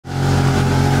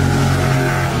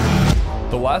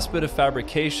last bit of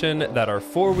fabrication that our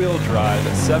four-wheel drive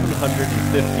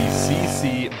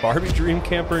 750cc Barbie Dream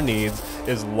Camper needs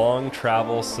is long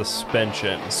travel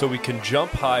suspension, so we can jump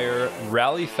higher,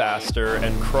 rally faster,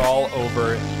 and crawl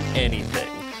over anything.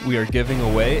 We are giving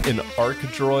away an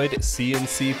ArcDroid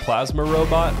CNC plasma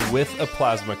robot with a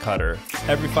plasma cutter.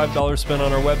 Every $5 spent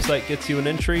on our website gets you an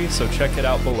entry, so check it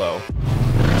out below.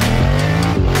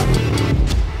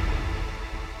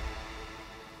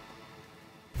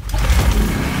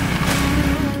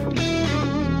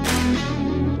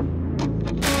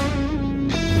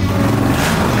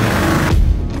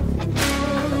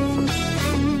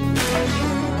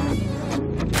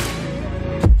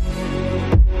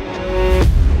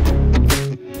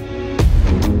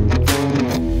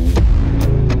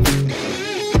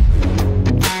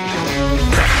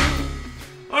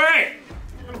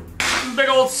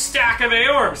 Stack of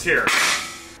A-arms here.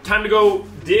 Time to go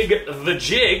dig the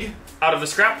jig out of the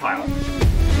scrap pile.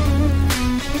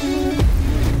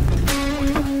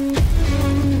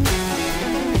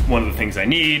 One of the things I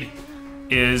need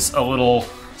is a little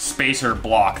spacer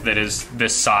block that is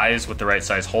this size with the right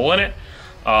size hole in it,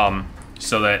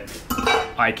 so that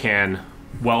I can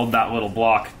weld that little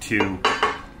block to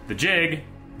the jig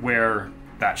where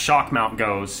that shock mount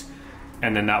goes.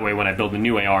 And then that way when I build a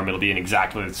new A-arm, it'll be in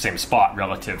exactly the same spot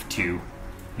relative to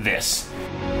this.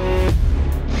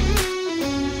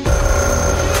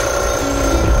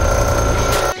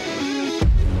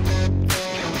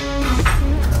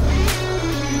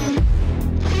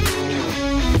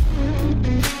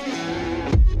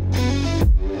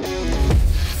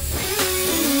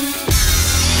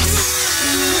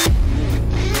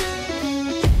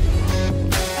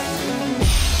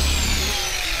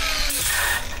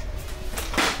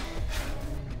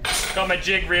 Got my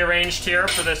jig rearranged here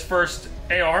for this first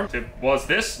A-arm. It was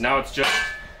this, now it's just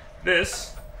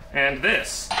this and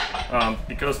this.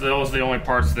 Because those are the only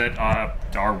parts that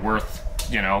are worth,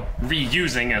 you know,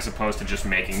 reusing as opposed to just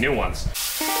making new ones.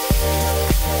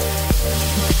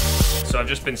 So I've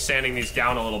just been sanding these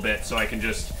down a little bit so I can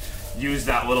just use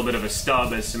that little bit of a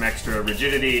stub as some extra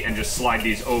rigidity and just slide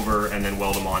these over and then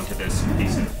weld them onto this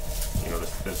piece of, you know,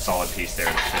 this solid piece there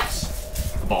that fits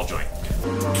the ball joint.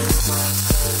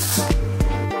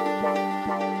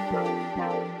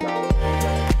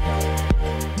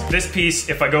 This piece,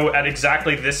 if I go at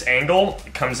exactly this angle,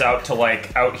 it comes out to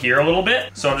like out here a little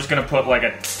bit. So I'm just gonna put like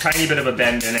a tiny bit of a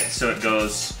bend in it so it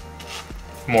goes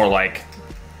more like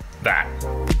that.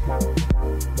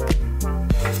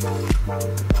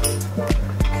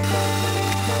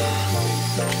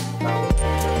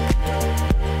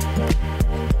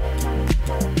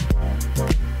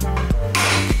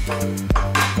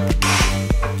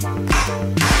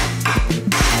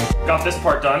 Got this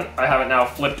part done. I have it now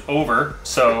flipped over,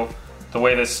 so the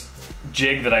way this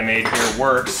jig that I made here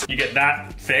works, you get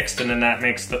that fixed, and then that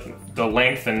makes the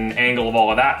length and angle of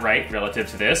all of that right relative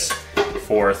to this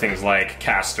for things like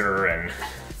caster and,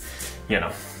 you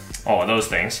know, all of those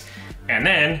things. And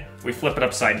then we flip it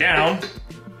upside down,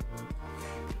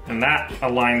 and that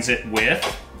aligns it with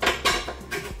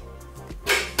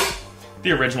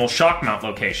the original shock mount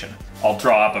location. I'll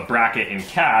draw up a bracket in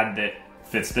CAD that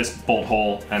fits this bolt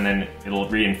hole, and then it'll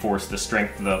reinforce the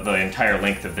strength, the entire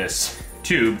length of this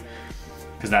tube,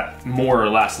 because that more or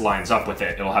less lines up with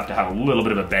it. It'll have to have a little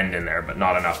bit of a bend in there, but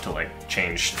not enough to like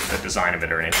change the design of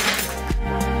it or anything.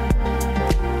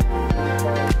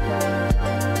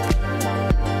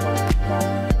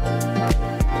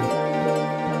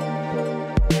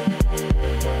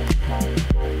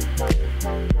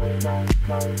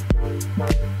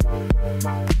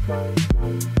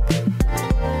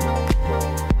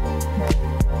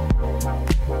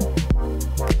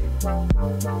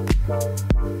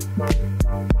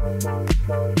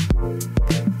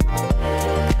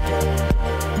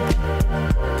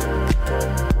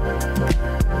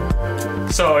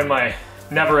 So in my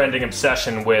never-ending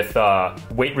obsession with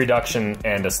weight reduction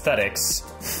and aesthetics,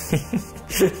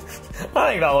 I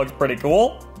think that looks pretty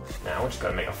cool. Now we're just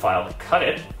gonna make a file to cut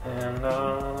it and,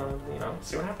 you know,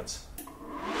 see what happens.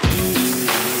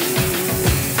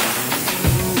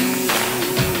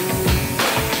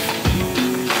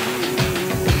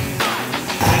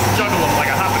 Juggle them like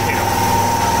a hot potato.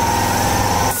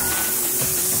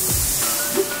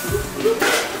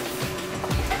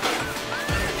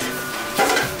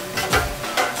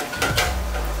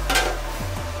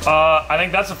 I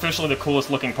think that's officially the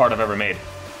coolest looking part I've ever made.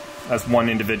 That's one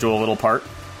individual little part.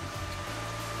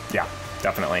 Yeah,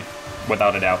 definitely,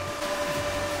 without a doubt.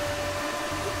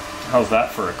 How's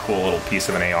that for a cool little piece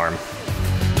of an A-arm?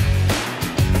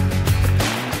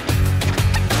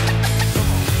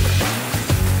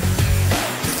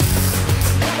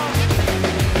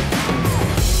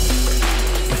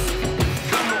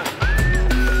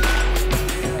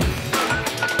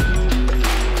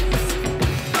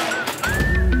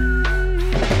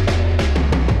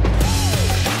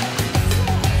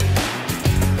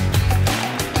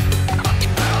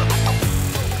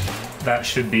 that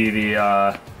should be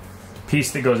the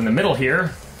piece that goes in the middle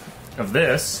here of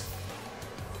this,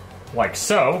 like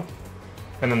so,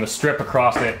 and then the strip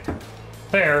across it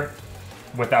there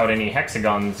without any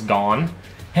hexagons gone.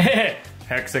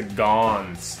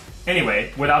 Hexagons.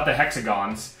 Anyway, without the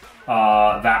hexagons,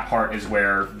 that part is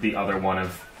where the other one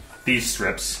of these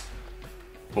strips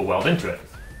will weld into it.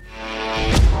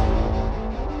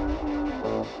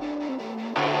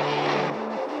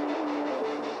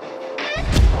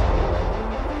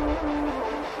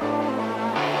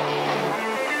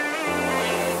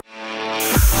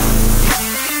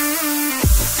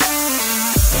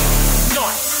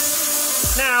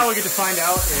 Nice. Now we get to find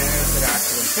out if it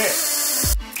actually fits.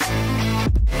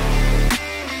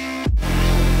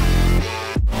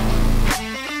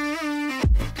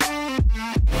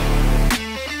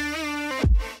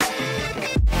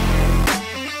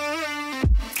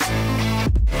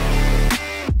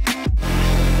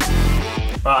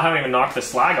 I haven't even knocked the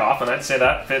slag off, and I'd say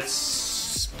that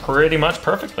fits pretty much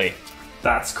perfectly.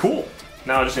 That's cool.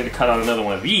 Now I just need to cut out another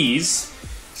one of these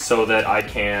so that I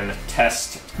can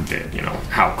test, you know,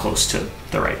 how close to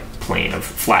the right plane of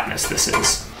flatness this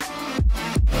is.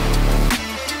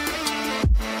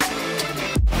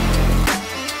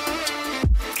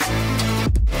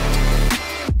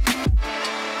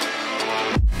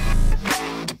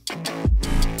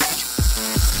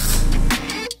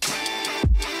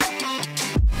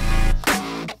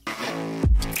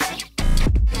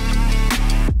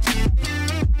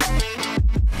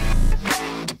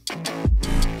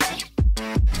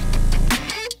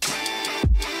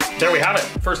 There we have it.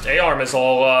 First A-arm is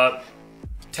all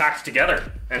tacked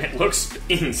together, and it looks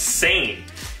insane.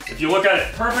 If you look at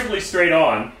it perfectly straight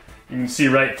on, you can see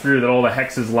right through that all the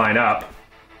hexes line up.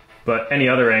 But any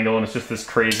other angle, and it's just this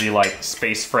crazy, like,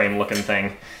 space frame looking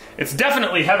thing. It's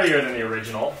definitely heavier than the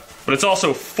original, but it's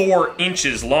also 4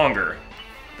 inches longer.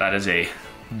 That is a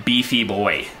beefy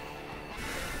boy.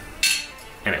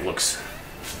 And it looks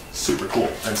super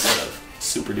cool instead of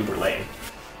super duper lame.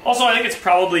 Also, I think it's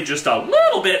probably just a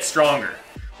little bit stronger.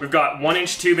 We've got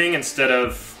 1-inch tubing instead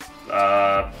of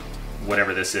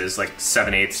whatever this is, like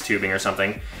 7/8 tubing or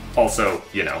something. Also,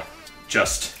 you know,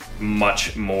 just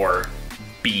much more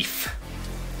beef.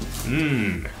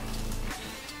 Mmm.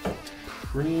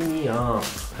 Premium.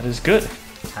 That is good.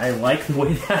 I like the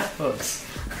way that looks.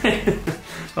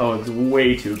 Oh, it's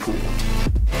way too cool.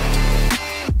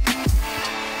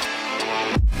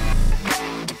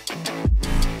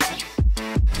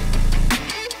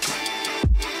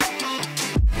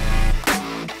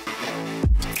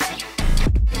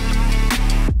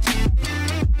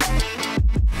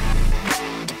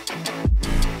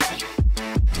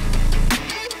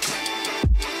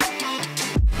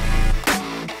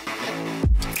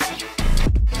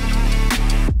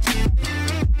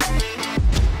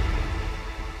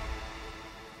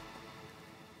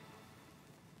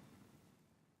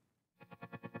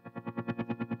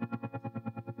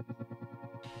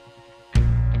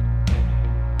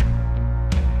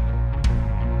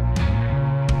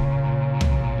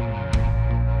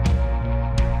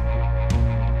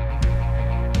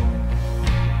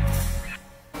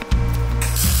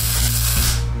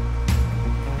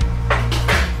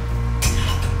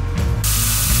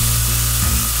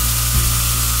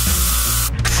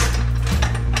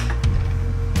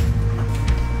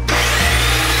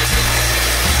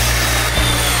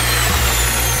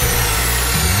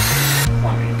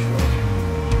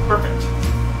 Perfect.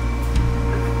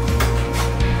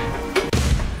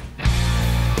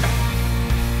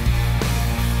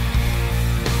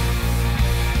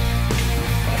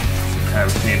 I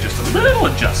would need just a little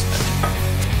adjustment.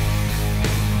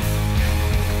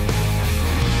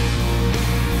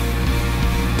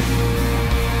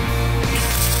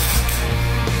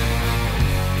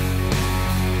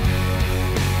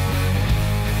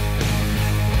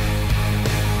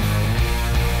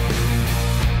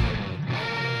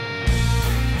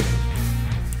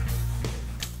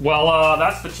 Well,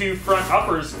 that's the 2 front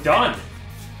uppers done.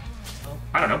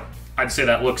 I don't know. I'd say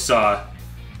that looks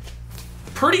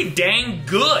pretty dang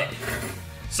good.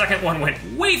 Second one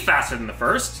went way faster than the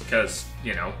first because,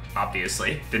 you know,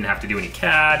 obviously didn't have to do any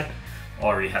CAD.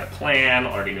 Already had a plan,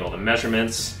 already knew all the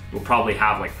measurements. We'll probably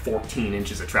have like 14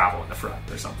 inches of travel in the front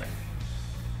or something.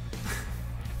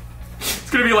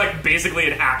 It's gonna be like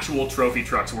basically an actual trophy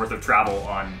truck's worth of travel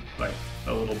on like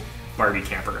a little Barbie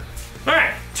camper. All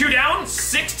right, 2 down,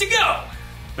 6 to go.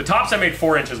 The tops I made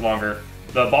 4 inches longer.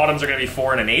 The bottoms are gonna be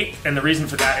 4 1/8, and the reason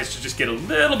for that is to just get a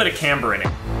little bit of camber in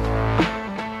it.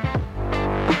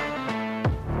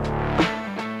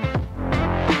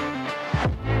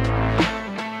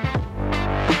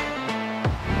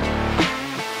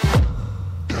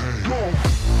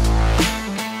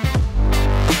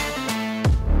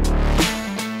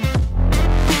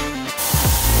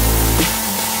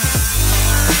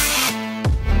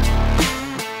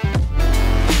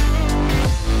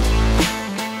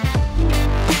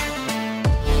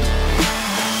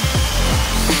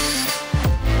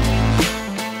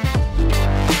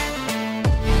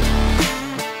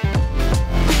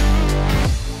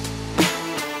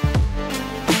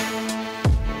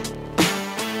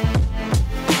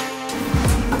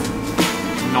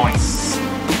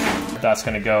 that's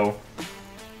going to go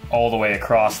all the way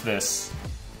across this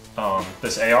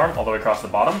this A-arm, all the way across the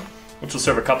bottom, which will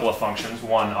serve a couple of functions.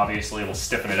 One, obviously, it'll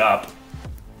stiffen it up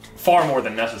far more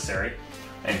than necessary,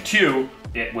 and two,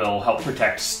 it will help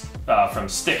protect from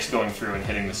sticks going through and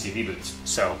hitting the CV boots.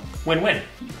 So, win-win.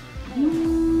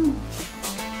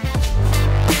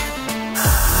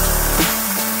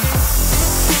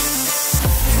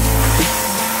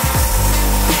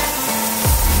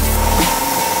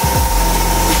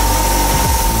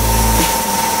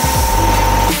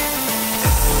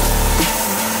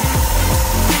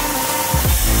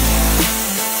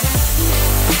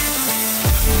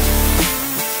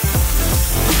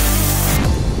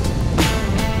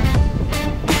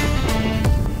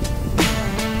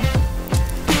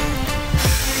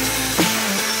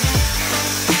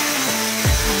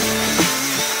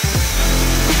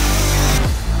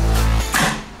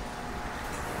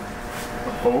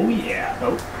 Oh yeah.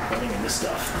 Oh, putting in this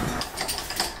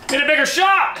stuff. Get a bigger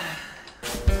shot!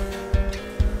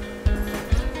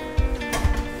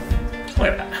 Look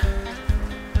at that.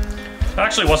 That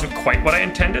actually wasn't quite what I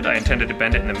intended. I intended to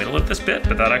bend it in the middle of this bit,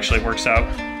 but that actually works out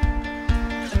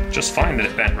just fine that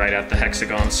it bent right at the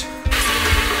hexagons.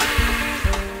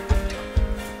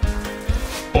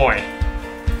 Boy,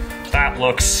 that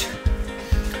looks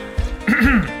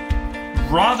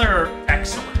rather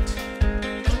excellent.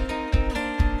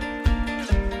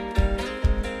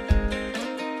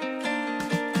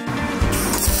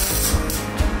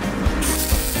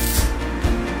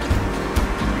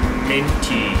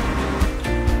 Minty.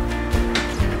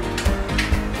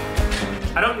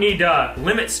 I don't need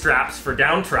limit straps for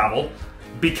down travel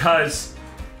because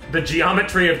the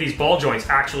geometry of these ball joints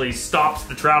actually stops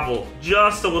the travel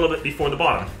just a little bit before the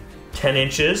bottom. 10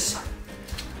 inches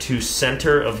to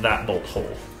center of that bolt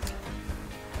hole.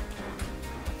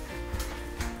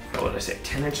 What did I say?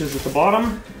 10 inches at the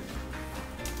bottom.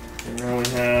 And now we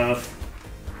have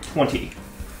 20.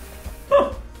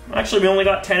 Huh. Actually, we only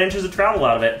got 10 inches of travel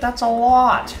out of it. That's a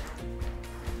lot.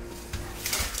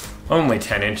 Only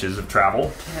 10 inches of travel.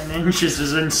 10 inches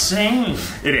is insane.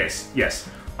 It is, yes.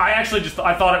 I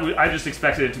just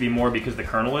expected it to be more because the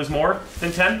kernel is more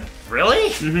than 10.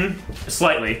 Really? Mm-hmm.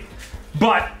 Slightly.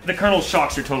 But the kernel's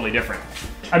shocks are totally different.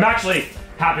 I'm actually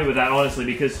happy with that, honestly,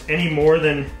 because any more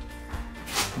than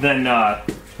 10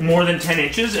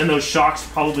 inches and those shocks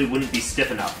probably wouldn't be stiff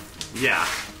enough. Yeah.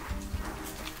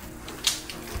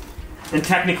 And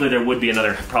technically there would be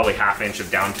another probably ½ inch of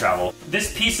down travel.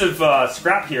 This piece of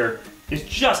scrap here is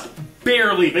just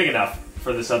barely big enough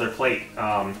for this other plate.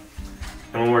 And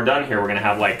when we're done here, we're gonna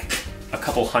have like a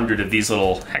couple hundred of these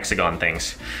little hexagon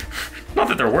things. Not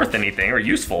that they're worth anything or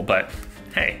useful, but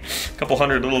hey, a couple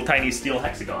hundred little tiny steel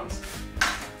hexagons.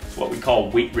 It's what we call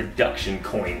weight reduction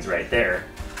coins right there.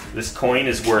 This coin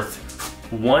is worth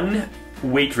 1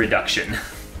 weight reduction.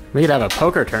 We could have a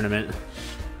poker tournament.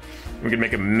 We could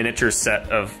make a miniature set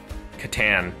of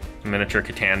Catan, a miniature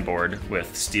Catan board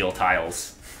with steel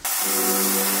tiles.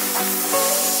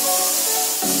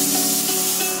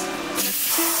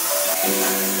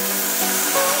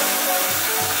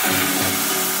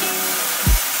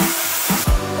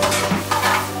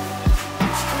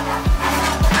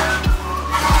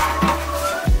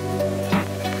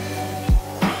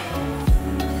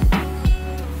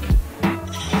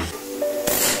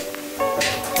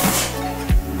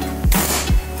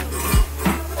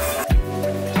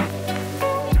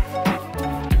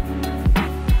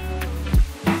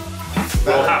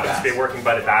 Working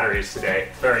by the batteries today.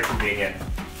 Very convenient.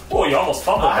 Oh, you almost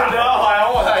fumbled that. I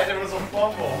know, it was a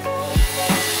fumble.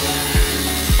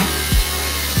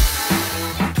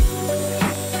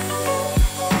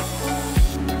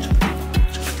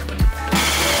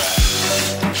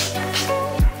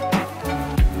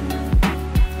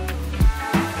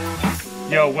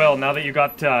 Yo, Will, now that you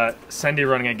got Sendy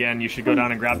running again, you should go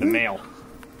down and grab the mail.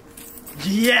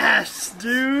 Yes,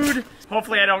 dude!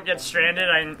 Hopefully I don't get stranded.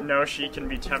 I know she can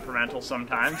be temperamental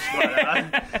sometimes,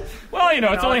 but well, you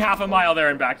know, it's only ½ a mile there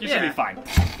and back. You should be fine.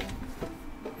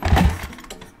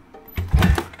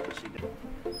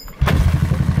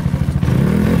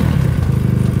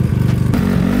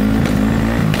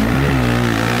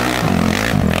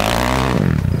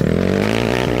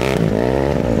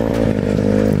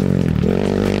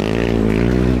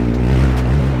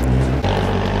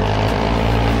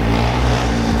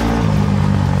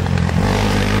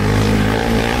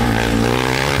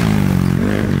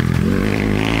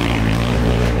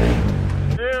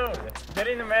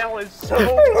 So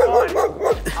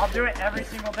fun. I'll do it every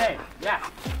single day. Yeah,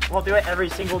 we'll do it every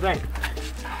single day.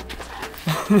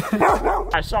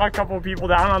 I saw a couple of people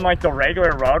down on like the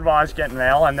regular road while I was getting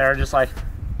mail, and they were just like,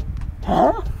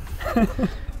 huh?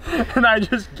 And I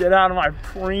just get out of my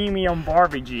premium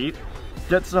Barbie Jeep,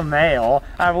 get some mail.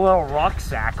 I have a little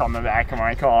rucksack on the back of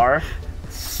my car.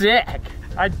 Sick.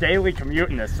 I daily commute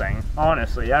in this thing.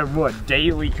 Honestly, I would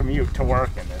daily commute to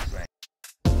work in this thing.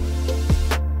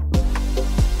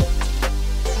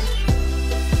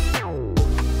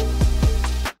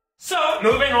 So,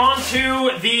 moving on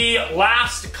to the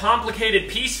last complicated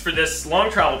piece for this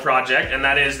long travel project, and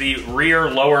that is the rear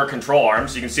lower control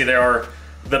arms. You can see they are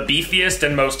the beefiest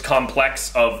and most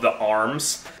complex of the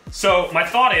arms. So my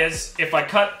thought is, if I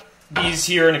cut these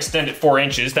here and extend it 4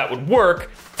 inches, that would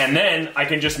work, and then I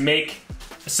can just make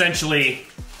essentially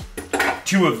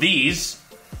 2 of these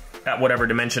at whatever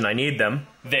dimension I need them,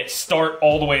 that start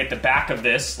all the way at the back of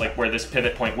this, like where this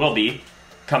pivot point will be,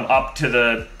 come up to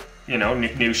the, you know,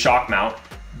 new shock mount,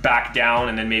 back down,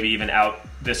 and then maybe even out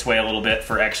this way a little bit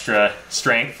for extra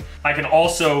strength. I can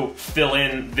also fill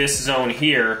in this zone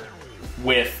here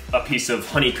with a piece of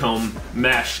honeycomb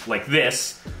mesh like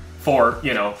this for,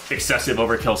 you know, excessive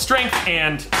overkill strength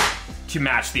and to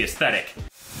match the aesthetic.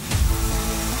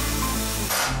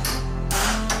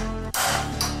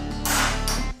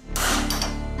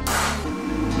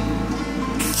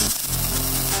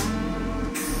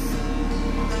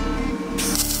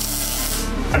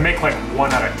 I make like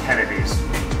 1 out of 10 of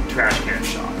these trash can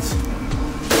shots.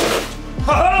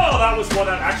 Oh, that was 1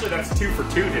 out. Actually, that's 2 for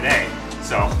 2 today.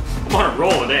 So I'm on a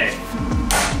roll today.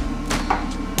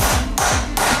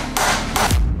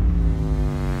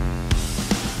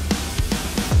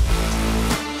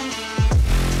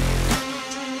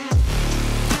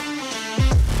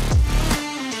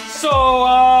 So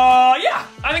yeah,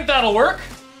 I think that'll work.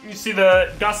 You see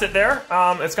the gusset there?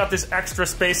 It's got this extra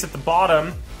space at the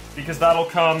bottom because that'll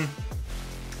come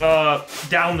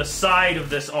down the side of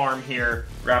this arm here,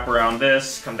 wrap around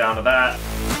this, come down to that.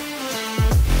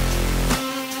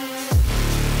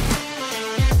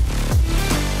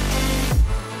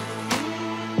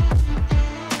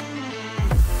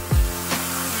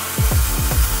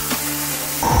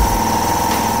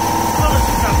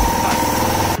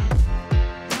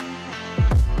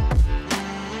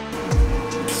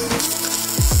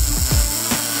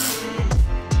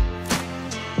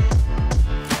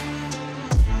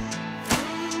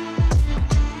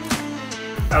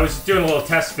 I was doing a little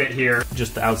test fit here.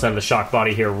 Just the outside of the shock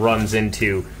body here runs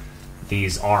into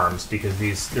these arms because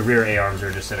the rear A-arms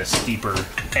are just at a steeper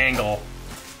angle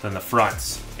than the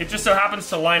fronts. It just so happens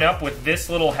to line up with this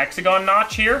little hexagon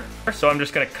notch here. So I'm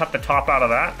just gonna cut the top out of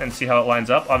that and see how it lines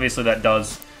up. Obviously that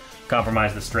does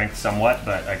compromise the strength somewhat,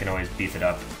 but I can always beef it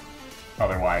up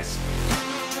otherwise.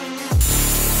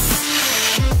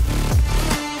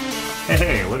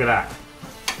 Hey, look at that.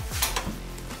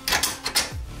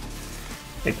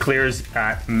 It clears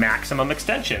at maximum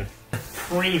extension.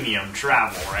 Premium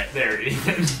travel right there,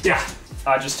 even. Yeah.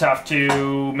 I just have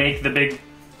to make the big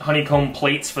honeycomb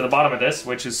plates for the bottom of this,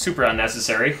 which is super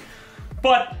unnecessary.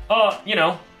 But, you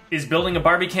know, is building a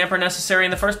Barbie camper necessary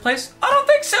in the first place? I don't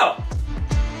think so.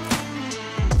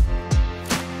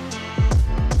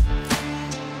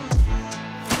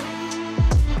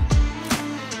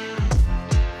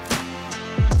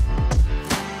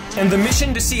 And the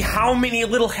mission to see how many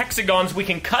little hexagons we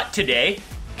can cut today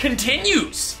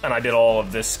continues. And I did all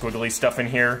of this squiggly stuff in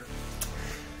here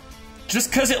just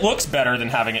because it looks better than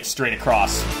having it straight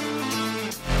across.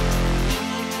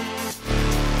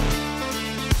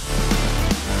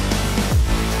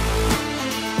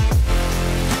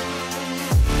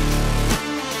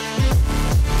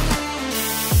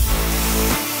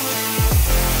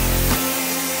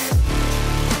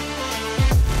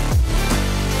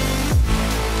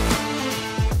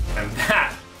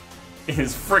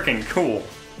 Is freaking cool.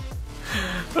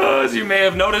 As you may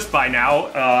have noticed by now,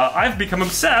 I've become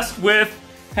obsessed with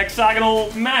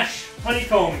hexagonal mesh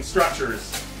honeycomb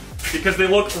structures because they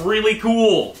look really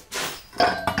cool.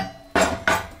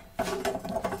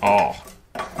 Oh,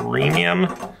 premium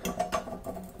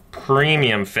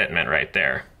fitment right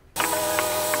there.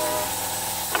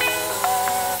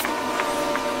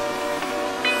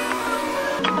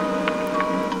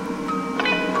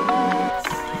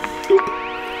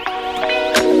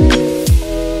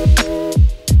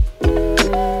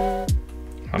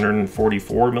 And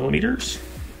 44 millimeters.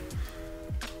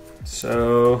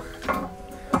 So if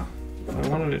I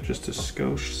wanted it just a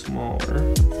skosh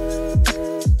smaller.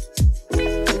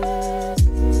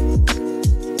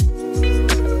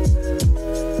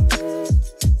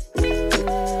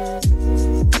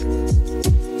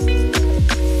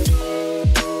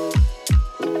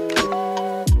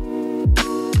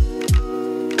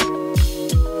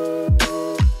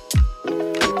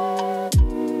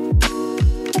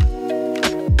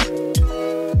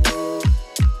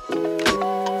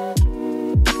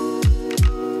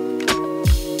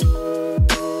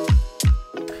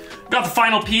 Got the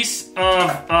final piece of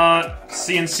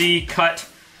CNC cut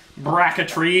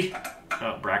bracketry.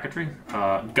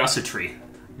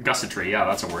 Gussetry, yeah,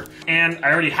 that's a word. And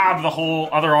I already have the whole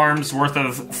other arm's worth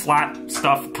of flat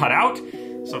stuff cut out.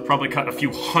 So I've probably cut a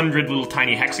few hundred little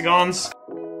tiny hexagons.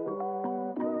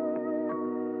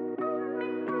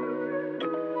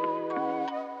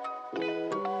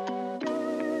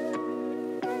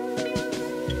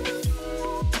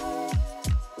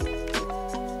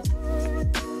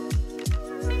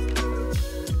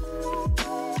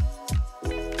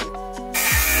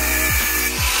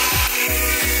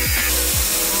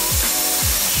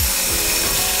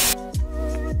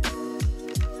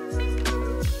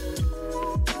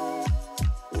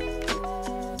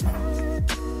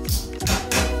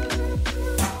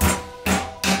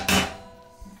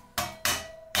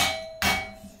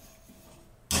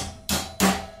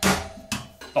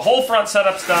 The whole front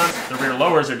setup's done, the rear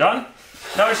lowers are done.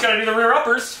 Now we just gotta do the rear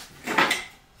uppers.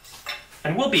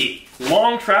 And we'll be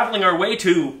long traveling our way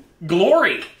to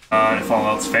glory. If all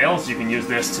else fails, you can use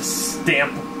this to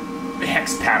stamp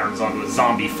hex patterns onto a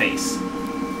zombie face.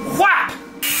 Whap!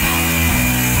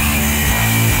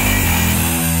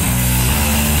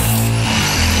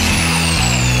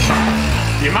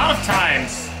 The amount of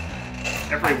times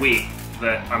every week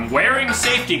that I'm wearing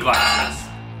safety glasses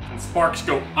and sparks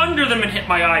go under them and hit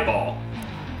my eyeball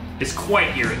is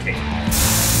quite irritating.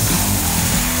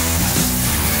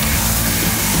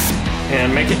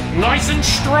 And make it nice and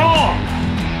strong.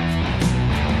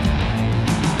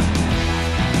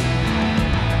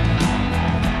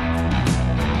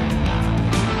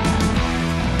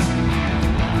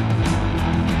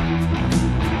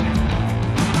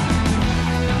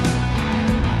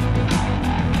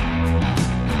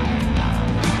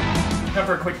 Time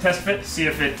for a quick test fit, see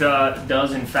if it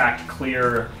does in fact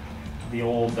clear the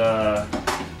old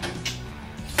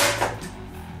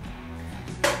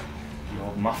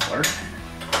muffler.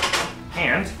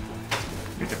 And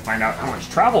we have to find out how much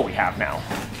travel we have now.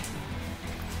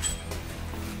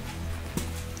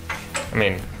 I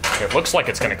mean, it looks like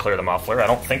it's going to clear the muffler. I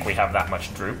don't think we have that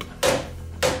much droop.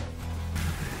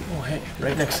 Oh hey,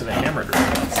 right next to the hammer droop.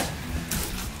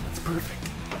 That's perfect.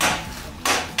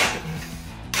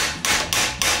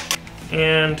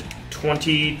 And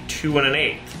 22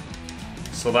 1/8.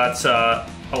 So that's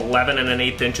 11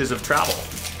 1/8 inches of travel.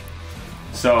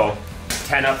 So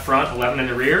 10 up front, 11 in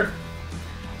the rear.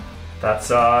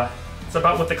 That's about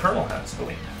what the kernel has. Oh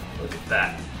wait, look at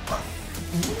that.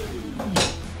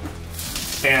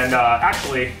 And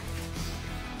actually,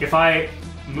 if I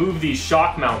move these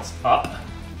shock mounts up,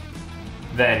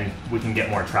 then we can get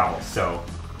more travel. So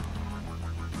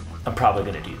I'm probably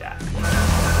gonna do that.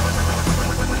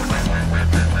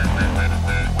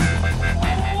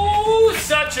 Ooh,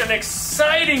 such an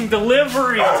exciting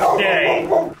delivery today.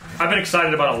 I've been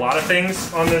excited about a lot of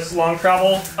things on this long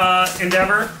travel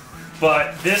endeavor,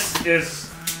 but this is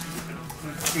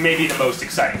maybe the most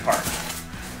exciting part.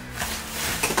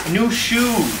 New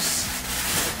shoes.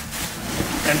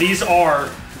 And these are,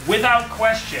 without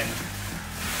question,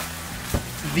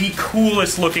 the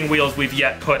coolest looking wheels we've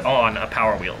yet put on a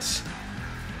Power Wheels.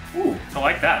 Ooh, I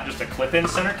like that. Just a clip-in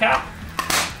center cap.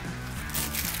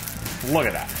 Look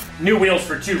at that. New wheels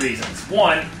for two reasons.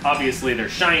 One, obviously they're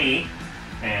shiny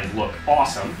and look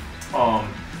awesome.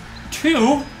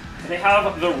 Two, they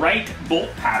have the right bolt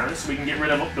pattern so we can get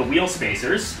rid of the wheel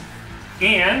spacers.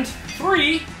 And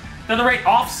three, they're the right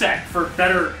offset for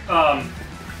better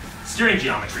steering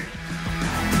geometry.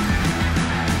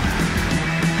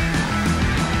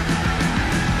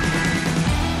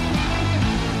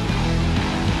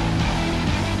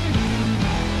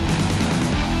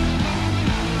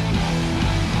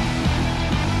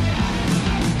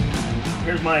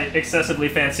 Here's my excessively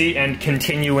fancy and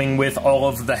continuing with all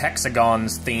of the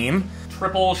hexagons theme,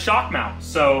 triple shock mount.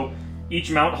 So each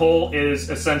mount hole is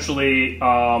essentially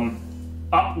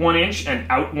up 1 inch and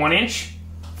out 1 inch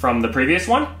from the previous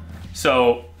one.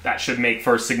 So that should make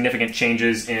for significant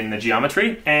changes in the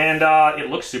geometry. And it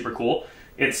looks super cool.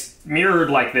 It's mirrored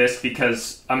like this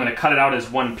because I'm gonna cut it out as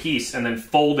one piece and then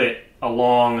fold it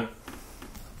along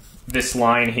this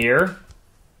line here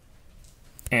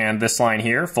and this line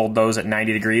here, fold those at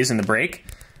 90 degrees in the brake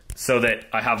so that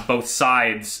I have both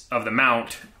sides of the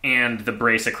mount and the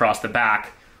brace across the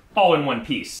back all in one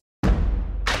piece.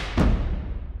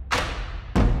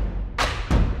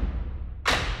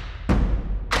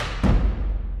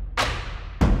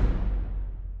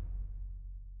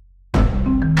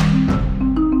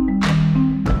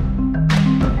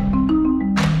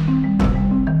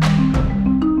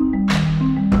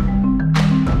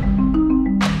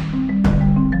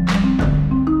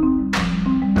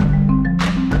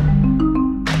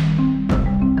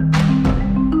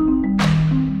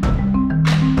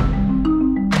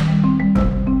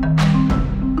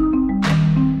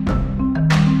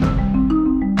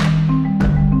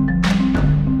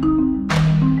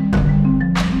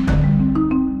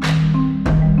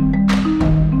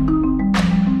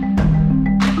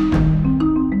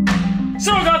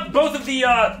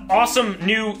 awesome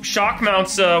new shock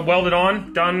mounts welded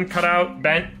on, done, cut out,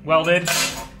 bent, welded,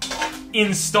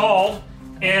 installed,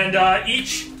 and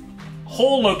each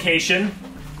hole location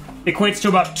equates to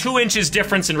about 2 inches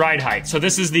difference in ride height. So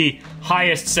this is the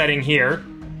highest setting here,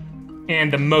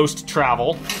 and the most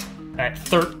travel at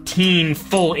 13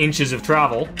 full inches of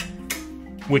travel,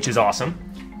 which is awesome.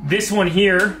 This one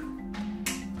here,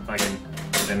 if I can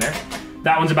put it in there,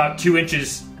 that one's about 2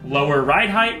 inches lower ride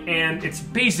height, and it's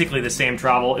basically the same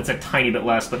travel. It's a tiny bit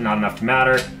less, but not enough to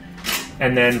matter.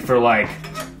 And then for like,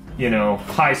 you know,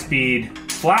 high-speed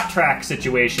flat track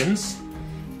situations,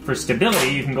 for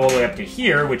stability, you can go all the way up to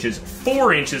here, which is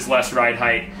 4 inches less ride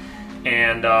height,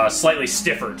 and slightly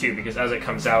stiffer too, because as it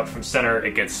comes out from center,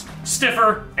 it gets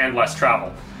stiffer and less travel.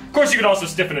 Of course, you could also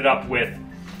stiffen it up with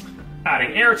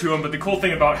adding air to them, but the cool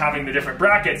thing about having the different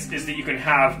brackets is that you can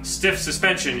have stiff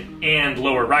suspension and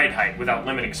lower ride height without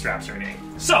limiting straps or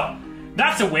anything. So,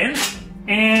 that's a win.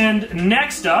 And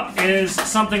next up is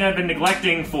something I've been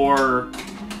neglecting for,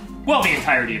 well, the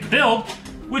entirety of the build,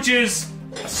 which is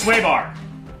a sway bar.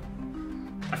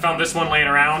 I found this one laying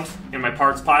around in my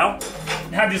parts pile.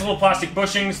 It had these little plastic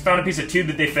bushings, found a piece of tube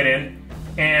that they fit in,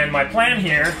 and my plan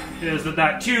here is that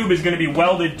that tube is going to be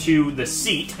welded to the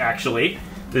seat, actually.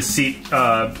 The seat,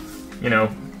 you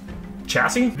know,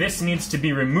 chassis. This needs to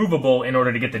be removable in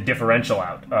order to get the differential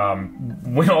out.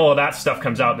 When all of that stuff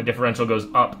comes out, the differential goes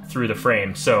up through the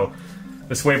frame, so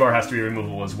the sway bar has to be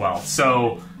removable as well.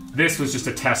 So this was just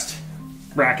a test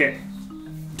bracket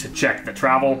to check the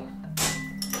travel.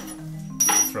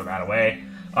 Throw that away.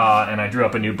 And I drew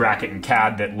up a new bracket in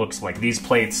CAD that looks like these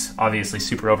plates. Obviously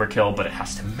super overkill, but it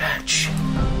has to match.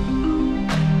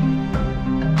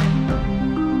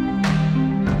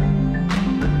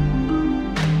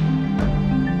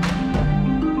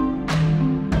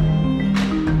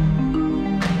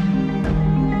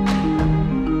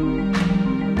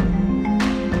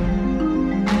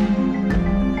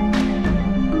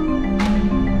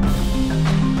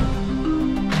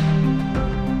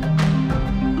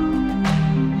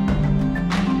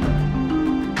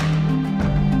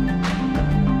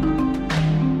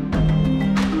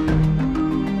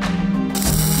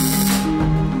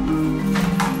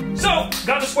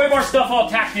 Got the sway bar stuff all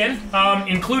tacked in,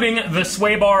 including the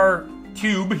sway bar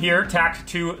tube here tacked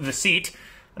to the seat.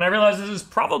 And I realized this is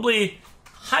probably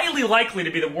highly likely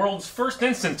to be the world's first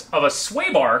instance of a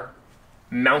sway bar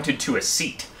mounted to a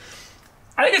seat.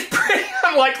 I think it's pretty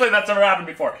unlikely that's ever happened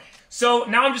before. So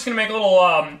now I'm just gonna make a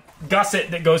little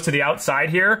gusset that goes to the outside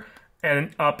here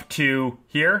and up to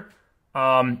here,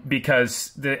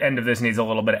 because the end of this needs a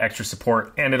little bit of extra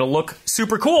support, and it'll look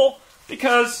super cool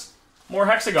because more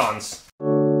hexagons.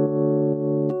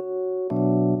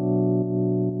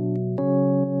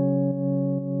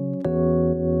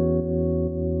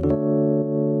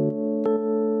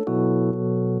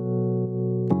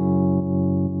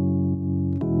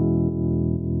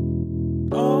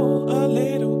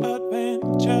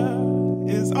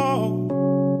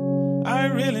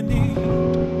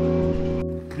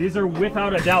 These are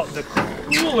without a doubt the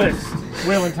coolest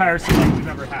wheel and tire setup we've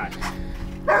ever had.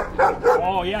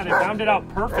 Oh yeah, they bound it out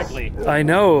perfectly. I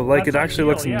know, like That's it actually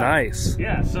looks yeah. nice.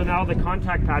 Yeah, so now the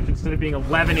contact patch, instead of being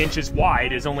 11 inches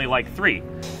wide, is only like 3.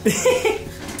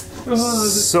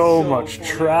 So much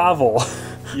travel.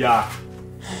 Yeah.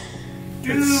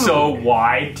 It's so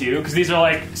wide too, because these are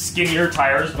like skinnier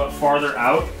tires but farther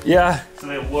out. Yeah. So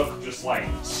they look just like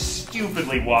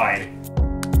stupidly wide.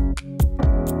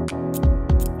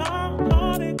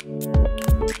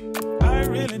 I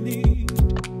really need.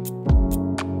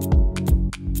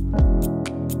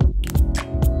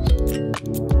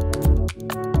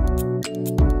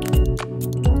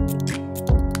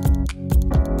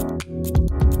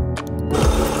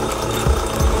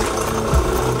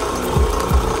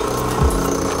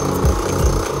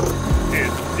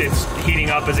 It's heating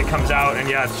up as it comes out, and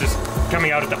yeah, it's just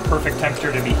coming out at the perfect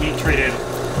temperature to be heat treated.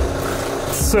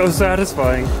 So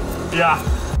satisfying. Yeah.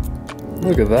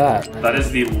 Look at that. That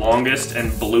is the longest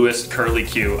and bluest curly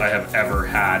Q I have ever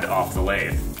had off the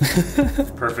lathe.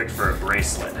 Perfect for a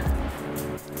bracelet.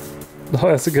 Oh,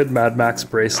 that's a good Mad Max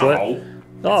bracelet.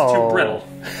 It's too brittle.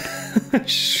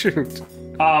 Shoot.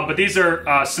 But these are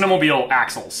snowmobile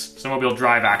axles, snowmobile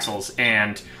drive axles,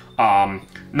 and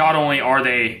not only are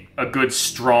they a good,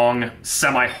 strong,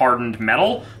 semi-hardened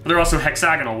metal, but they're also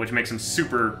hexagonal, which makes them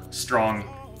super strong.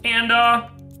 And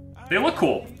they look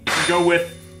cool. You go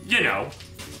with, you know,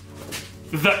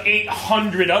 the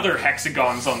 800 other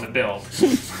hexagons on the build.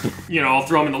 You know, I'll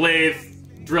throw them in the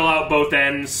lathe, drill out both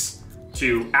ends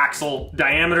to axle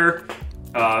diameter,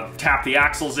 tap the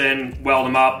axles in, weld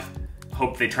them up,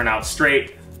 hope they turn out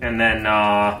straight, and then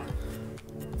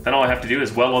then all I have to do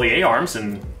is weld all the A-arms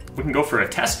and we can go for a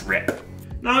test rip.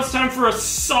 Now it's time for a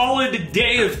solid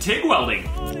day of TIG welding.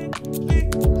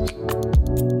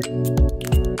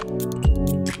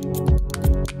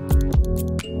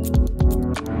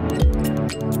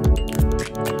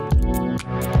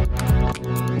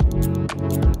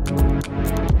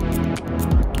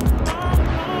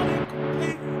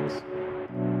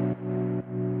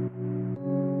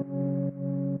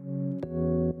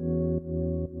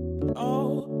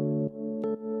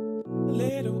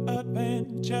 Little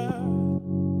adventure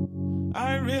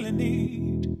I really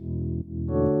need.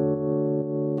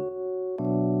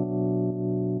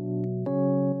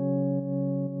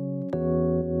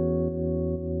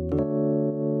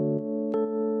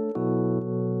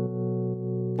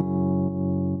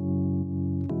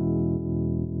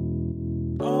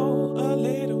 Oh, a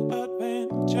little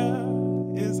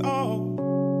adventure is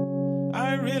all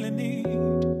I really need.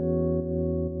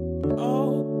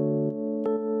 Oh,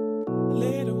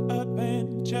 little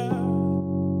adventure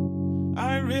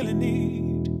I really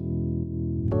need.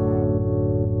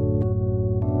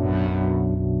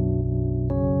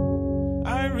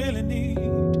 I really need.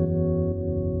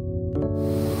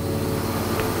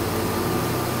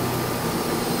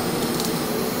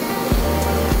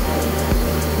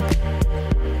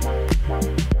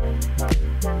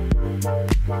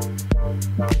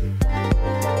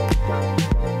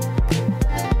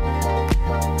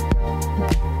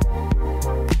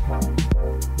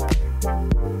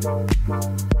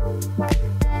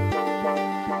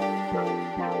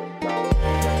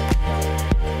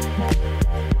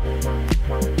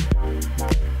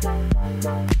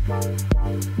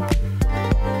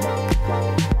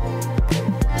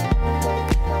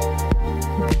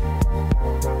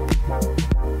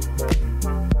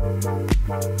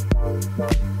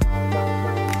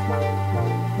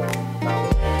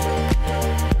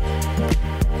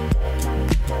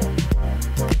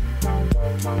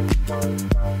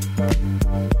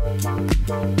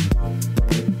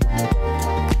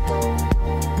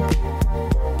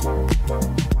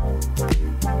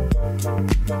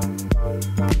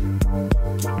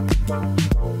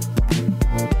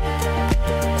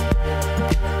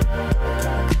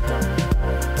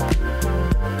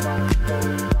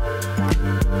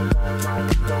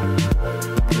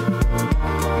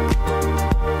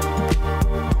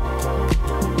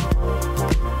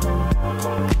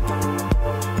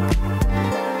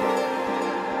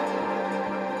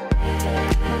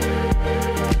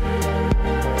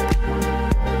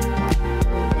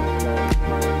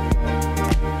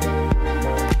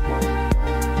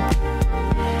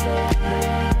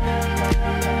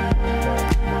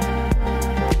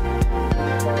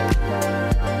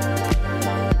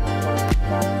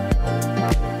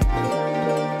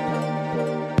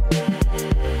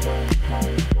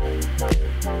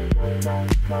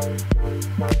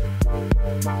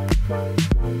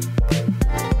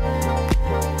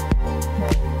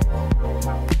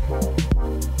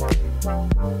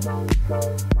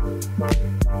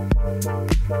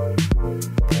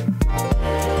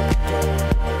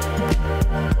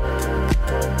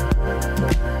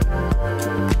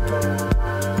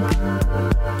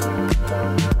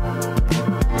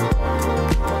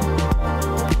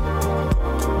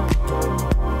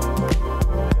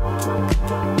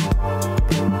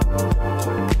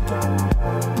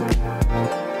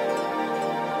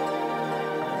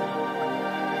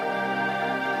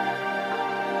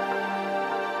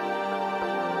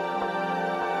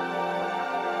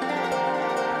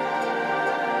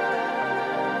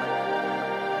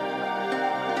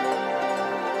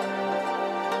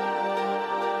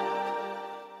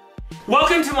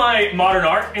 Welcome to my modern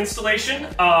art installation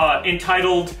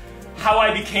entitled "How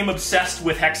I Became Obsessed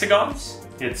with Hexagons."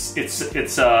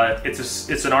 It's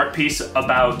an art piece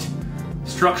about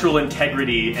structural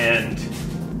integrity and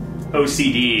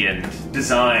OCD and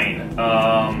design.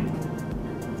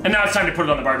 And now it's time to put it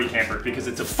on the Barbie camper because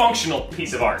it's a functional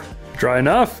piece of art. Dry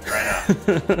enough. Dry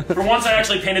enough. For once I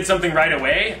actually painted something right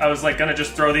away. I was like gonna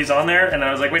just throw these on there and then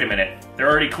I was like, wait a minute, they're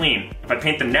already clean. If I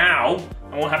paint them now,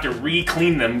 I won't have to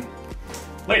re-clean them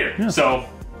later. Yeah. So,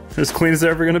 as clean as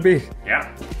they're ever gonna be.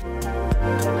 yeah.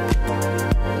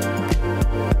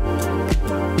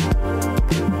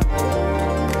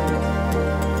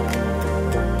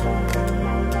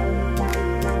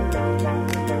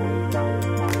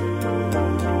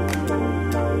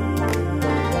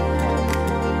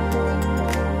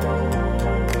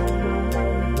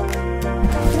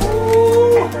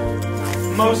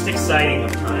 Most exciting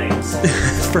of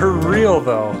times. For real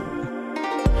though.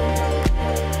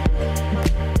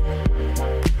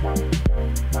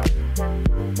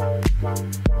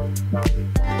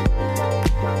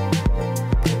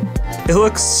 It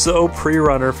looks so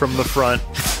pre-runner from the front.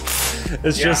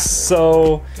 It's just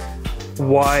so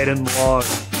wide and long.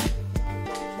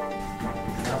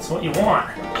 That's what you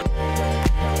want.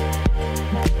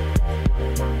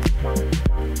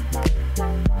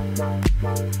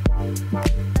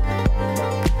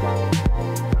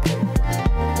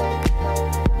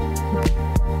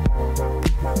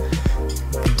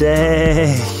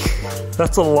 Dang.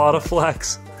 That's a lot of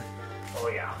flex. Oh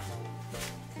yeah.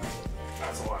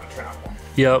 That's a lot of travel.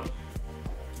 Yep.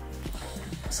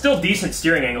 Still decent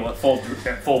steering angle at full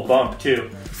bump too.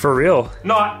 For real.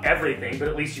 Not everything, but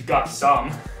at least you've got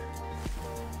some.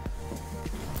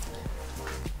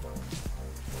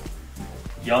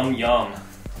 Yum yum.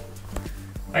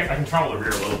 I can trouble the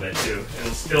rear a little bit too.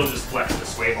 It'll still just flex the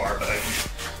sway bar, but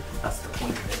that's the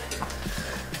point of it.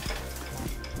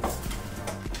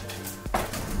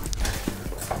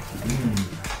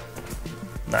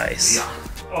 Nice. Yeah.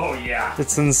 Oh yeah.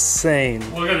 It's insane.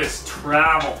 Look at this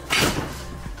travel.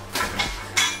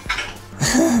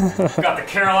 Got the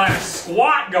Carolina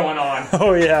squat going on.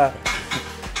 Oh yeah.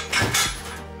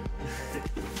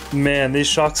 Man, these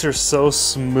shocks are so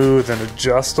smooth and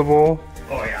adjustable.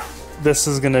 Oh yeah. This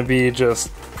is gonna be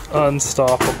just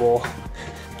unstoppable.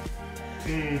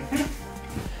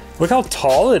 Look how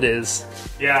tall it is.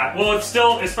 Yeah, well it's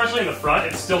still, especially in the front,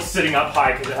 it's still sitting up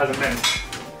high because it hasn't been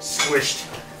squished.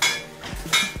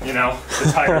 You know,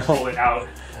 the tires pull it out.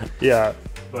 Yeah.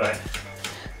 But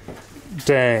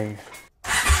dang.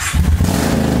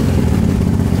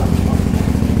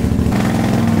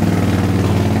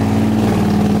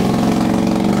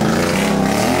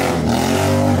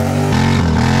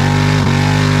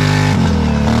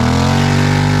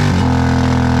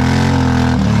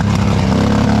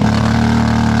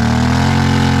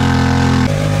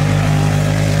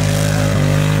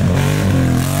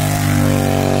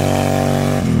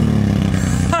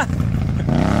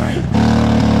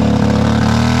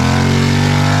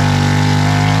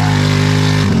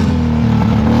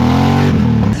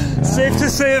 Safe to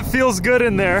say it feels good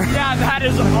in there. Yeah, that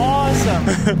is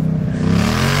awesome.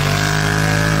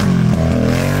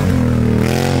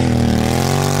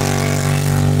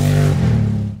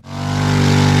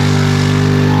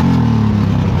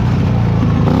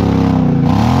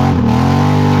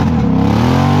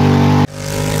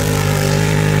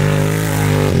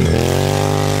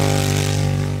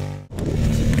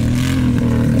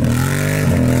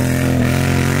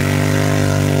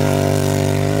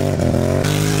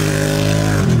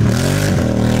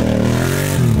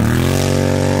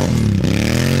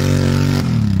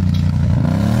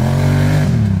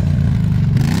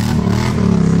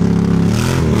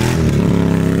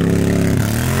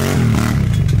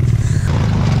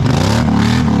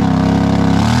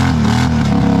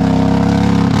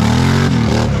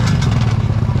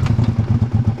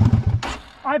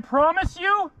 I promise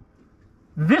you,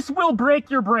 this will break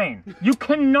your brain. You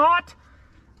cannot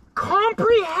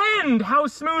comprehend how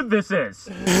smooth this is.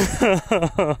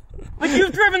 Like,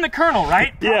 you've driven the Colonel,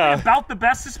 right? Probably Yeah. about the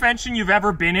best suspension you've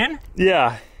ever been in.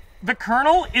 Yeah. The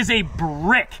Colonel is a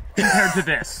brick compared to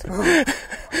this.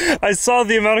 I saw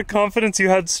the amount of confidence you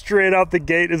had straight out the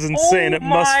gate is insane. Oh It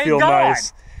must my feel God.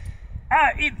 nice.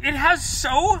 It has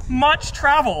so much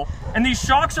travel, and these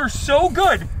shocks are so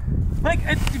good. Like,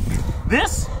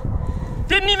 this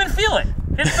didn't even feel it.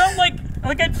 It felt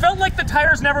like the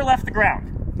tires never left the ground.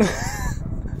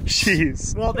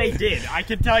 Jeez. Well, they did. I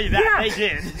can tell you that. Yeah. They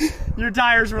did. Your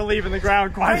tires were leaving the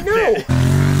ground quite a bit.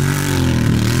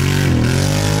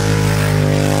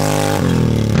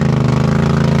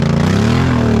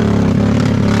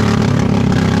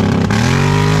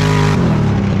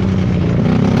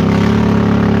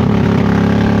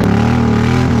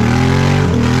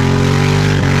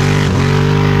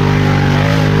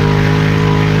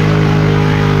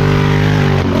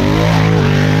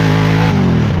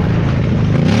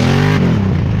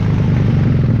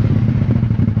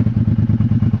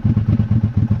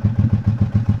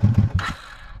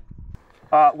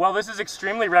 Well, this is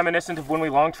extremely reminiscent of when we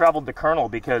long traveled the Colonel,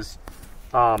 because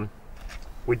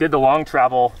we did the long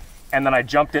travel and then I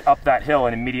jumped it up that hill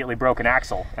and immediately broke an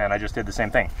axle, and I just did the same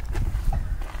thing,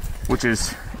 which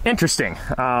is interesting.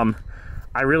 I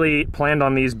really planned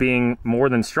on these being more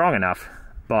than strong enough,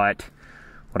 but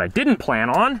what I didn't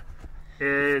plan on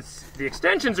is the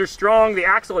extensions are strong, the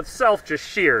axle itself just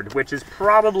sheared, which is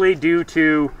probably due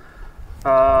to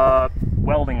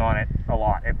welding on it a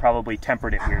lot. It probably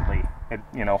tempered it weirdly. It,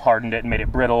 you know, hardened it and made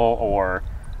it brittle, or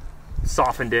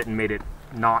softened it and made it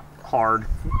not hard,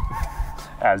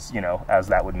 as, you know, as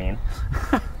that would mean.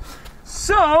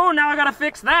 So now I gotta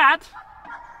fix that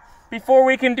before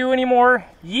we can do any more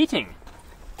yeeting.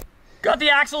 Got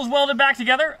the axles welded back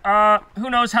together. Who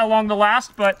knows how long they'll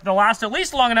last, but they'll last at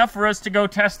least long enough for us to go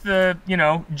test the, you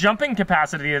know, jumping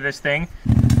capacity of this thing.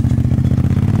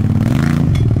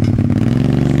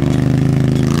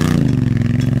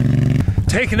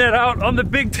 Taking it out on the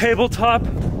big tabletop.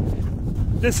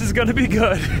 This is gonna be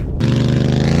good.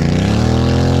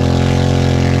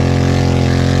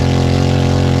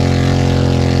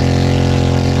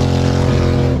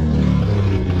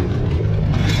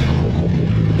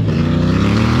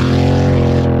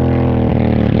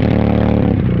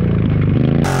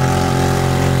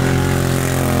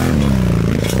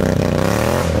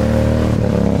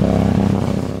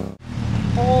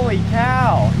 Holy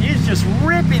cow, he's just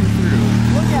ripping through.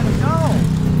 Look at him go.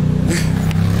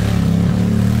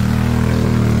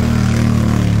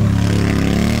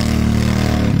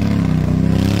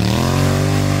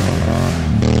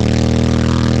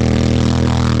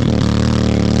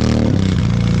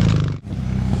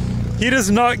 He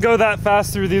does not go that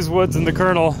fast through these woods in the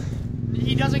kernel.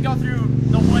 He doesn't go through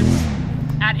the woods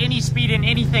at any speed in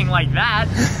anything like that.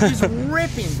 He's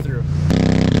ripping through.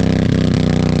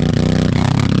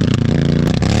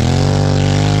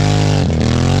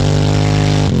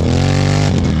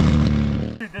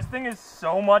 Dude, this thing is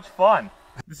so much fun.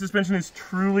 The suspension is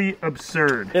truly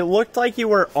absurd. It looked like you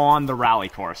were on the rally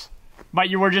course, but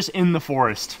you were just in the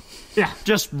forest. Yeah,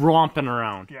 just romping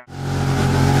around. Yeah.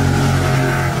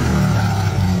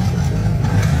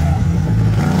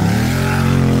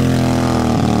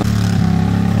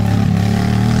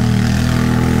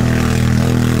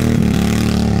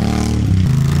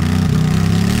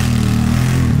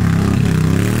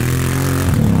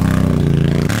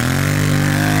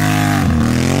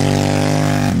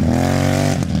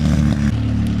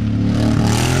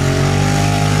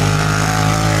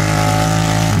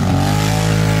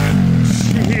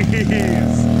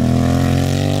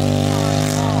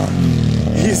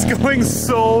 He's going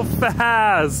so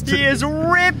fast. He is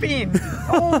ripping.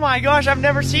 Oh my gosh, I've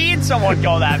never seen someone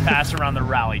go that fast around the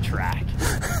rally track.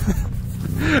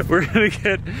 We're gonna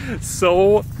get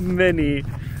so many.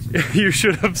 You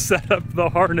should have set up the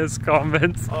harness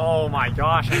comments. Oh my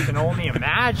gosh, I can only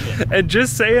imagine. And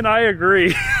just saying I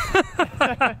agree.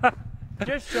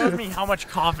 Just shows me how much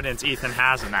confidence Ethan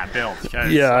has in that build.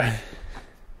 Yeah.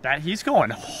 That he's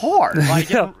going hard. Like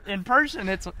Yeah. in person,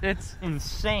 it's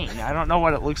insane. I don't know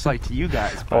what it looks like to you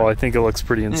guys. But Oh, I think it looks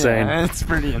pretty insane. yeah, it's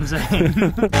pretty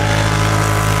insane.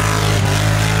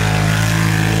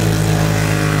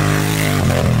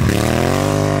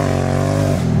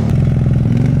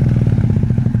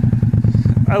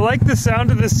 I like the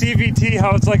sound of the CVT,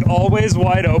 how it's like always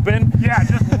wide open. Yeah,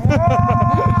 just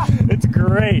It's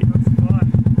great. That's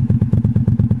fun.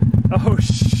 Oh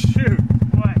shoot.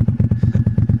 What?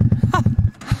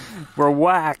 We're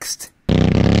waxed.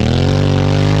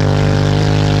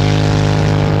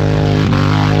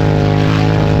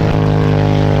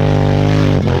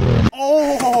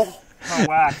 Oh,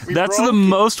 wax. That's the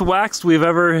most waxed we've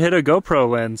ever hit a GoPro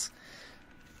lens.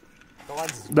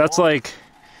 That's like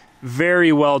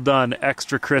very well done,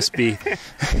 extra crispy.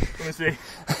 Let me see.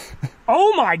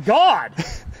 Oh my god!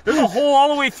 There's a hole all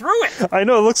the way through it. I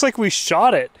know, it looks like we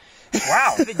shot it.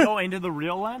 Wow. Did it go into the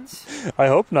real lens? I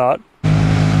hope not.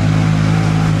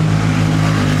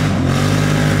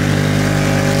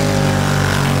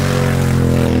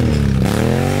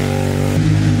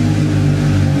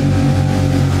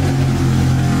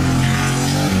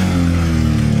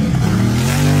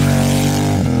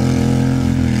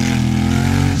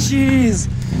 Jeez.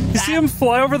 You see him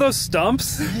fly over those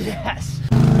stumps? Yes.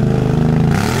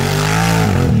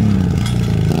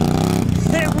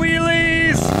 Hit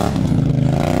wheelies!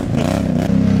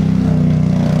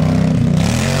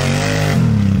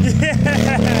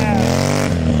 Yeah!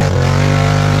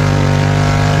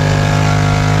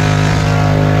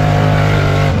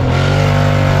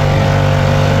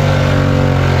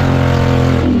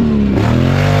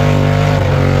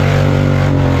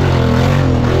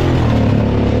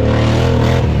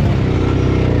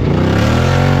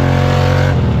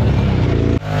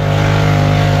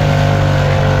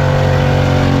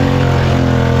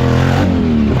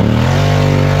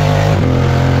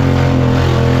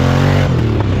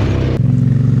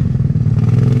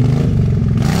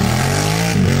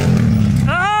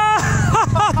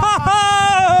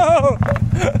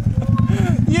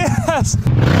 Yes!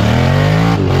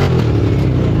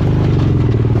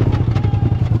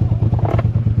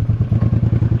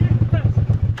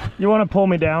 You want to pull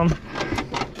me down?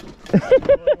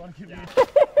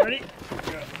 Ready?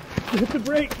 Hit the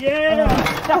brake, yeah!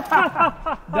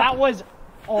 That was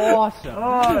awesome.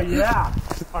 Oh, yeah.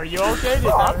 Are you okay? Did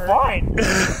that hurt? Fine.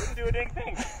 Didn't do a dang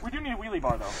thing. We do do need a wheelie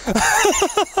bar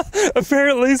though.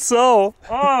 Apparently so.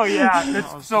 Oh yeah,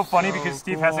 it's so funny because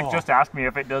Steve Hessick just asked me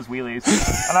if it does wheelies,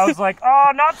 and I was like,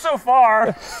 oh, not so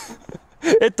far.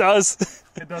 It does.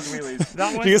 It does wheelies.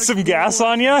 That Did you get some gas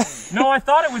on you? No, I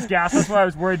thought it was gas. That's why I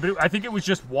was worried. But I think it was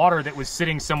just water that was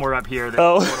sitting somewhere up here that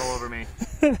poured all over me.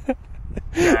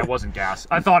 Yeah, it wasn't gas.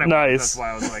 I thought it was. That's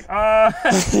why I was like, yeah.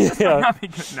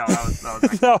 No,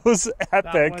 that That was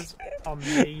epic. was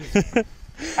amazing.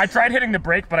 I tried hitting the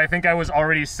brake, but I think I was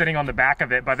already sitting on the back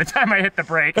of it by the time I hit the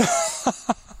brake.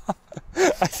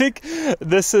 I think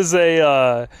this is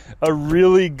a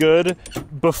really good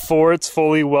before it's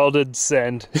fully welded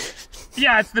send.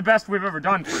 Yeah, it's the best we've ever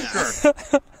done for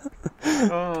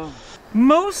sure.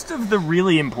 Most of the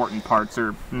really important parts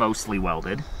are mostly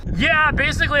welded. Yeah,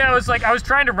 basically I was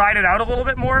trying to ride it out a little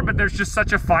bit more, but there's just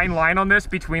such a fine line on this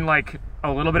between like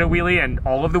a little bit of wheelie and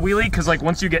all of the wheelie, because like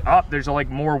once you get up, there's like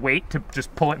more weight to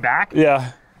just pull it back.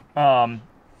 Yeah.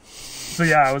 So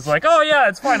yeah, I was like, oh yeah,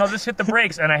 it's fine, I'll just hit the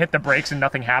brakes. And I hit the brakes and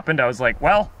nothing happened. I was like,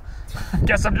 well,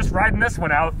 guess I'm just riding this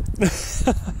one out.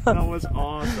 That was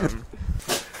awesome.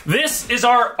 This is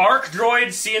our Arc Droid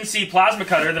CNC plasma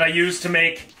cutter that I use to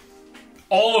make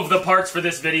all of the parts for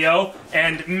this video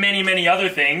and many, many other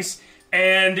things.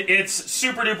 And it's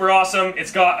super duper awesome.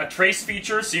 It's got a trace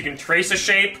feature so you can trace a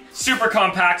shape. Super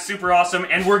compact, super awesome,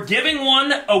 and we're giving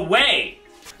one away.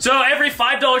 So every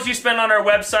 $5 you spend on our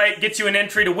website gets you an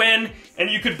entry to win, and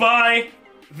you could buy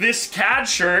this CAD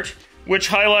shirt, which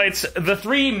highlights the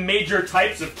 3 major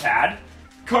types of CAD.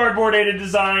 Cardboard-aided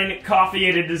design,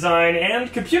 coffee-aided design,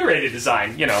 and computer-aided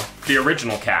design. You know, the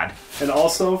original CAD. And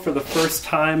also, for the first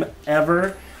time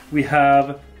ever, we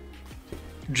have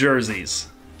jerseys,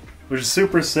 which is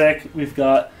super sick. We've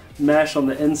got mesh on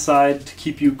the inside to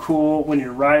keep you cool when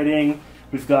you're riding.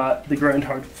 We've got the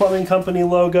Grindhard Plumbing Company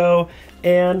logo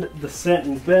and the Scent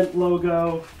and Bent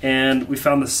logo. And we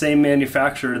found the same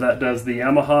manufacturer that does the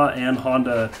Yamaha and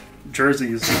Honda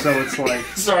jerseys. So it's like...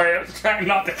 Sorry, I was trying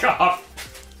not to cough.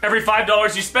 Every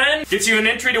 $5 you spend gets you an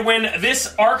entry to win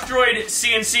this Arc Droid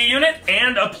CNC unit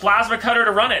and a plasma cutter to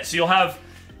run it. So you'll have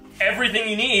everything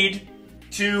you need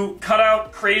to cut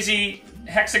out crazy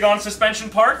hexagon suspension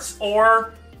parts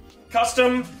or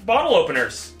custom bottle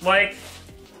openers like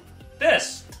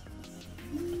this.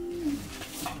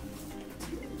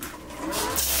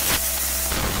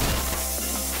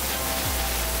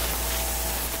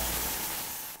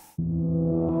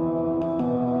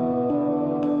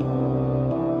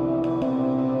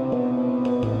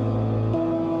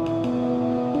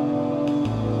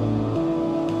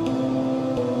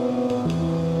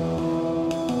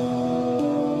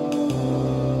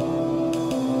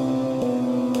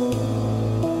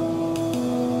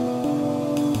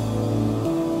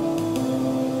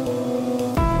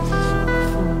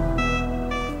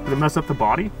 Did it mess up the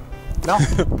body? No.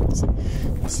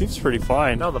 Seems pretty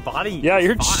fine. No, the body. Yeah,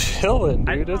 you're fine. chilling,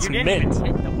 dude. It's you didn't mint. even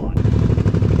hit the body.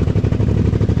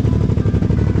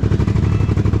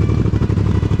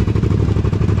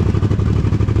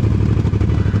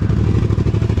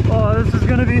 Oh, this is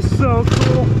gonna be so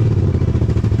cool.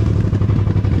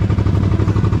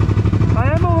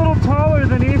 I am a little taller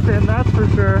than Ethan, that's for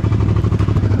sure.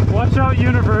 Watch out,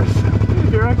 universe.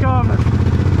 Here I come.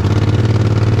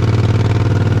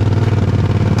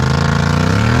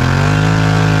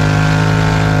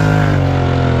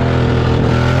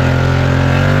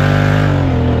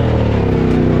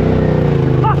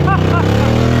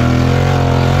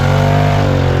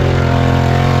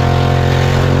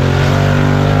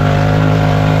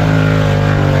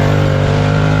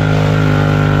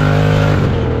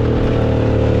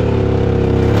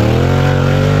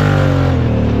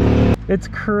 It's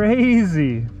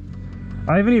crazy.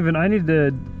 I need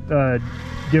to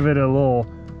give it a little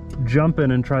jump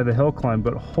in and try the hill climb,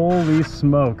 but holy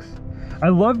smokes. I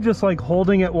love just like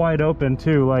holding it wide open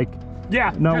too, like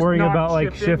Yeah. not worrying about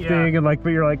like shifting and like,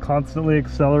 but you're like constantly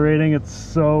accelerating. It's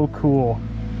so cool.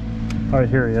 All right,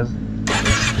 here he is.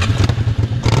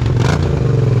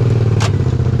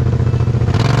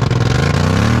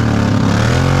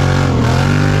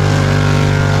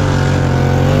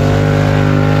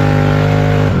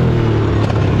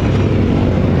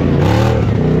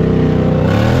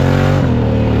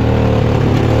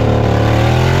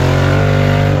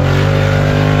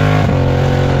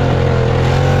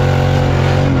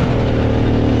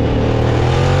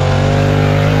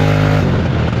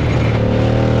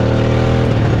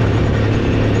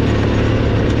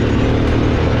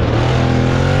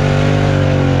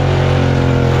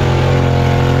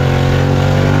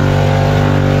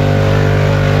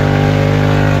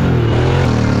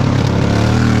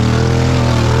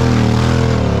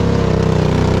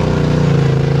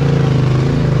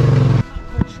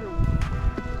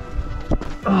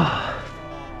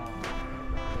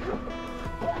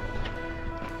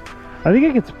 I think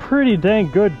it gets pretty dang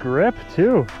good grip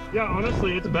too. Yeah,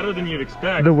 honestly, it's better than you'd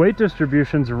expect. The weight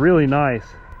distribution's really nice.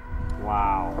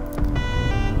 Wow.